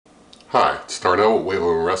Hi, it's Darnell with Wave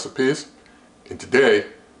Oven Recipes, and today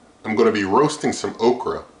I'm going to be roasting some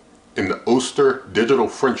okra in the Oster digital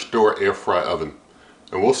French door air fry oven,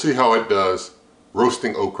 and we'll see how it does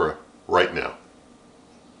roasting okra right now.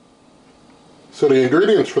 So the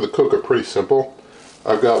ingredients for the cook are pretty simple.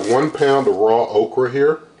 I've got 1 pound of raw okra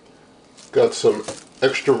here, got some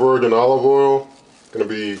extra virgin olive oil, going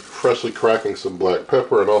to be freshly cracking some black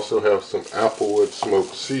pepper, and also have some applewood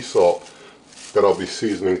smoked sea salt that I'll be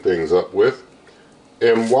seasoning things up with.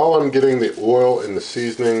 And while I'm getting the oil and the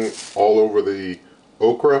seasoning all over the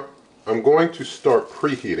okra, I'm going to start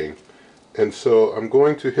preheating. And so I'm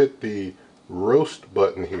going to hit the roast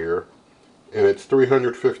button here, and it's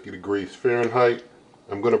 350 degrees Fahrenheit.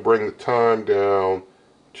 I'm going to bring the time down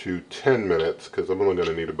to 10 minutes because I'm only going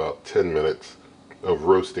to need about 10 minutes of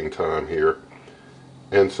roasting time here.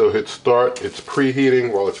 And so hit start. It's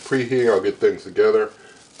preheating. While it's preheating, I'll get things together.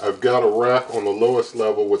 I've got a rack on the lowest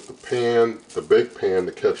level with the pan, the bake pan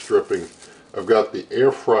to catch dripping. I've got the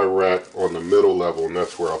air fry rack on the middle level, and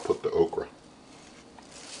that's where I'll put the okra.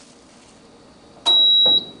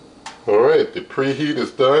 Alright, the preheat is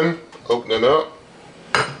done. Open it up.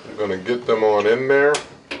 I'm going to get them on in there.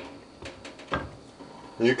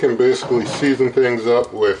 You can basically season things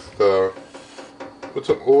up with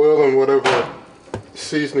some oil and whatever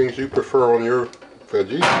seasonings you prefer on your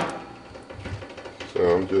veggies.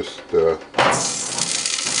 So I'm just hear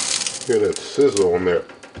that sizzle on that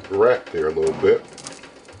rack there a little bit.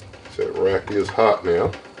 So that rack is hot now.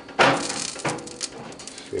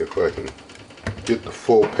 See if I can get the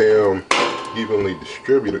full pan evenly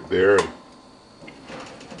distributed there and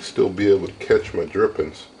still be able to catch my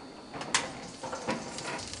drippings.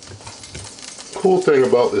 Cool thing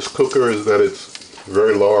about this cooker is that it's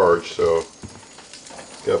very large, so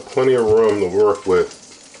got plenty of room to work with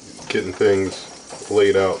getting things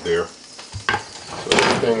laid out there. So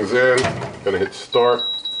everything's in. Gonna hit start.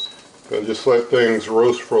 Gonna just let things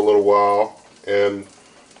roast for a little while. And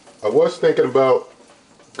I was thinking about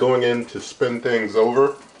going in to spin things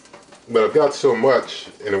over, but I've got so much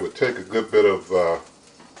and it would take a good bit of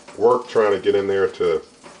work trying to get in there to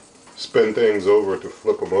spin things over, to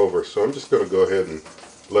flip them over. So I'm just gonna go ahead and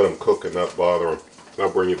let them cook and not bother them. And I'll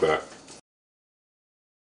bring you back.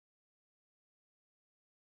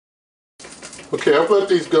 Okay, I've let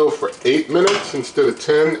these go for 8 minutes instead of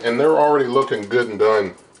 10, and they're already looking good and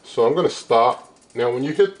done. So I'm going to stop. Now when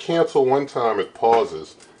you hit cancel one time, it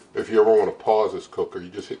pauses. If you ever want to pause this cooker, you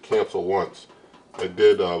just hit cancel once. I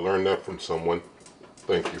did learn that from someone.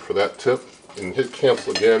 Thank you for that tip. And hit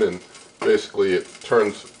cancel again, and basically it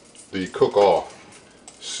turns the cook off.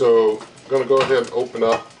 So I'm going to go ahead and open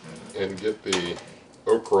up and get the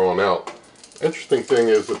okra on out. Interesting thing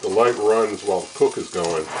is that the light runs while the cook is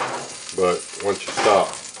going, but once you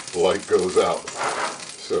stop, the light goes out.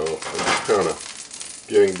 So I'm just kind of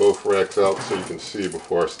getting both racks out so you can see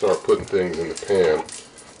before I start putting things in the pan.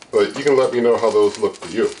 But you can let me know how those look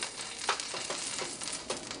to you.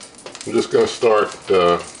 I'm just going to start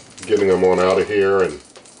getting them on out of here, and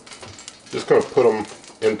just going to put them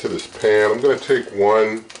into this pan. I'm going to take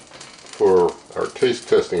one for our taste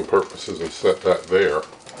testing purposes and set that there.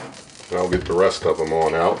 And I'll get the rest of them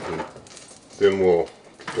on out, and then we'll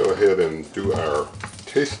go ahead and do our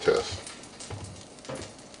taste test.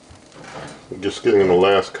 I'm just getting the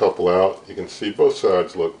last couple out. You can see both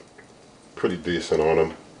sides look pretty decent on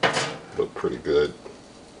them. Look pretty good.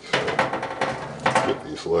 So get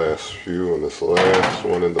these last few and this last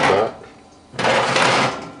one in the back.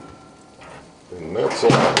 And that's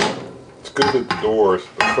all. It's good that the doors,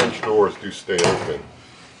 the French doors, do stay open.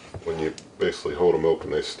 When you basically hold them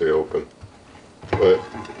open, they stay open. But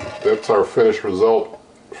that's our finished result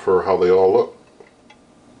for how they all look.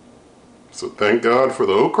 So thank God for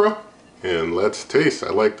the okra, and let's taste. I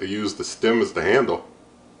like to use the stem as the handle.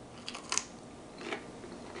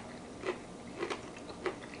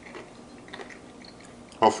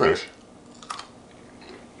 I'll finish.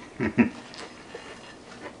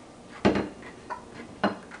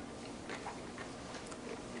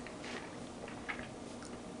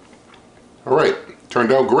 Alright,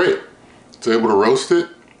 turned out great. It's able to roast it.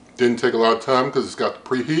 Didn't take a lot of time because it's got the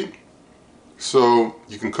preheat. So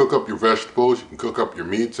you can cook up your vegetables, you can cook up your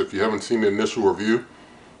meats. If you haven't seen the initial review,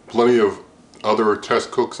 plenty of other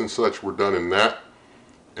test cooks and such were done in that.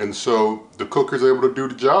 And so the cooker's able to do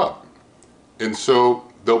the job. And so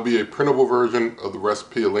there'll be a printable version of the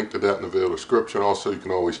recipe, a link to that in the video description. Also, you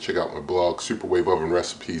can always check out my blog,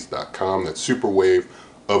 superwaveovenrecipes.com. That's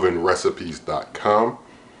superwaveovenrecipes.com.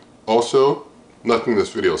 Also, nothing in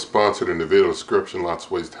this video is sponsored. In the video description, lots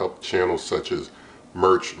of ways to help the channel, such as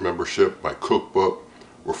merch, membership, my cookbook,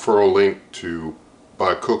 referral link to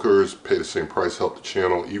buy cookers, pay the same price, help the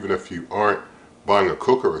channel. Even if you aren't buying a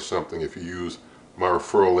cooker or something, if you use my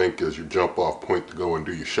referral link as your jump off point to go and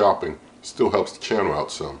do your shopping, it still helps the channel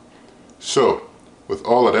out some. So, with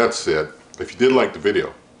all of that said, if you did like the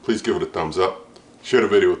video, please give it a thumbs up, share the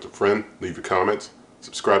video with a friend, leave your comments,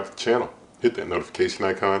 subscribe to the channel, hit that notification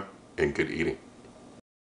icon, and good eating.